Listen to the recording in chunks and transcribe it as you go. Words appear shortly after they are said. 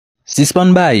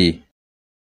Suspend bayi.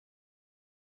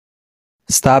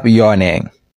 Stop yawning.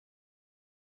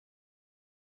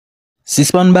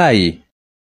 Suspend bayi.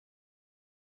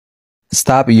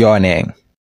 Stop yawning.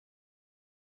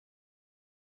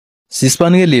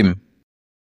 Suspend relim.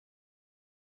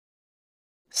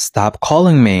 Stop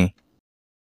calling me.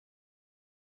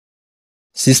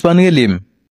 Suspend relim.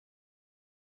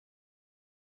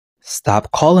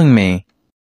 Stop calling me.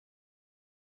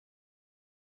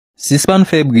 Suspend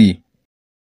febri.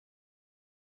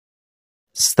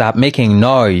 Stop making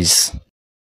noise.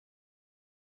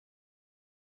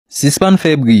 Suspend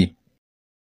febri.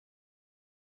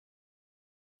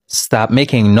 Stop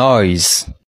making noise.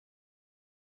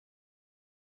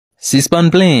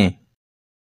 Suspend plain.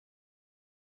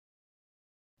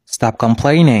 Stop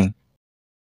complaining.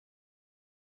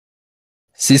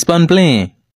 Suspend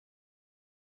plain.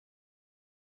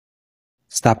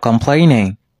 Stop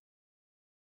complaining.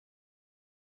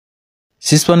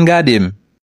 Suspend gadim.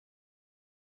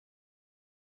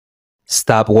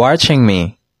 Stop watching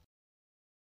me.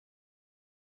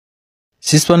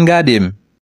 Suspend gadim.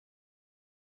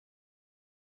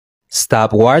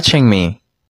 Stop watching me.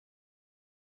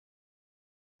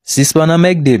 Suspend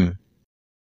amegdim.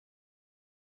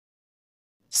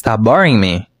 Stop boring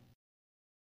me.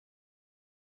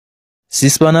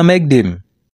 Suspend amegdim.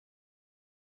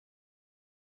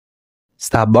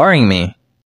 Stop boring me.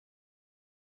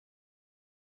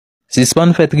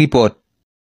 Suspend fet report.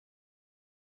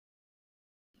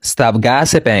 Stop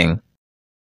gossiping.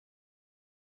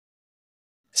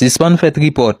 Suspend fet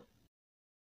report.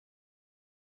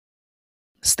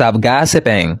 Stop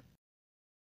gossiping.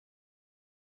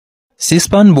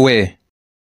 Suspend boy.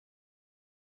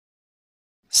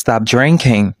 Stop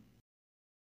drinking.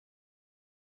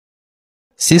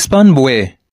 Suspend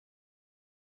boy.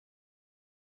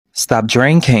 Stop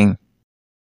drinking.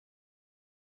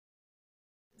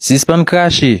 Suspend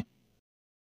crashi.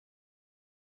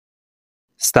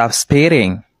 Stop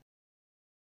spitting.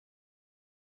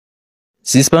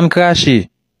 Suspend crashi.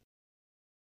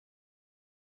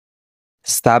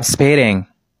 Stop spitting.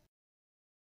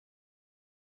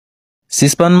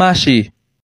 Suspend mashi.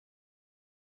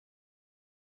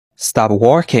 Stop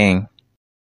working.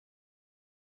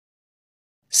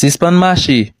 Suspend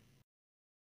mashi.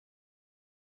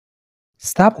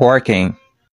 Stop working.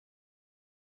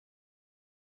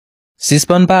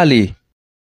 Suspend pali.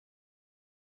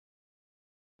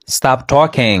 Stop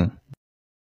talking.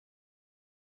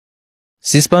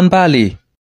 Suspend pali.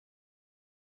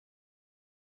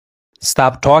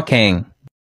 Stop talking.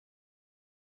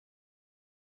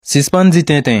 Suspend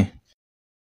zitintin.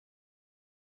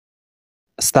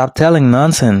 Stop telling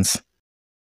nonsense.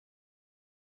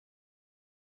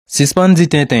 Suspend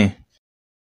zitintin.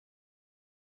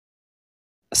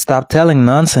 Stop telling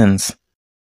nonsense.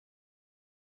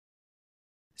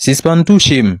 Suspend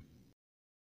touchim.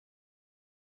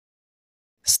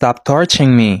 Stop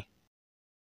touching me.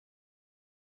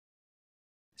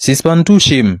 Suspend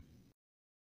touchim.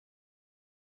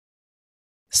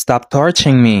 Stop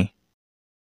touching me.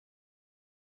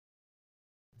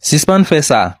 Suspend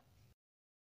fesa.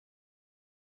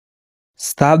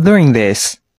 Stop doing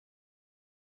this.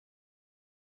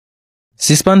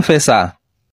 Suspend fesa.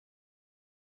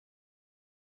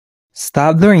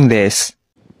 Stop doing this.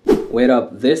 What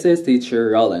up, this is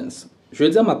teacher Yorlens. Je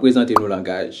vais m'a présenter nos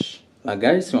langages.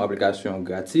 Langage c'est une application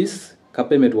gratis qui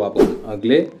permet d'apprendre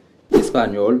anglais,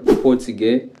 espagnol,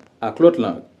 portugais et l'autre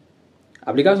langue.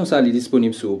 L'application est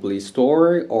disponible sur Play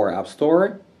Store ou App Store.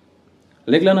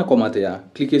 Link là dans le commentaire,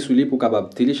 cliquez sur lui pour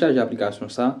capable télécharger l'application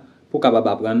ça pour capable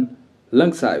apprendre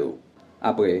langue ça yo.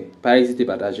 Après, pas hésiter à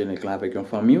partager link là avec une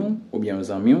famille ou bien un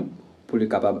ami pour les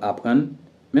capable apprendre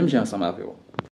même j'ai ensemble avec vous.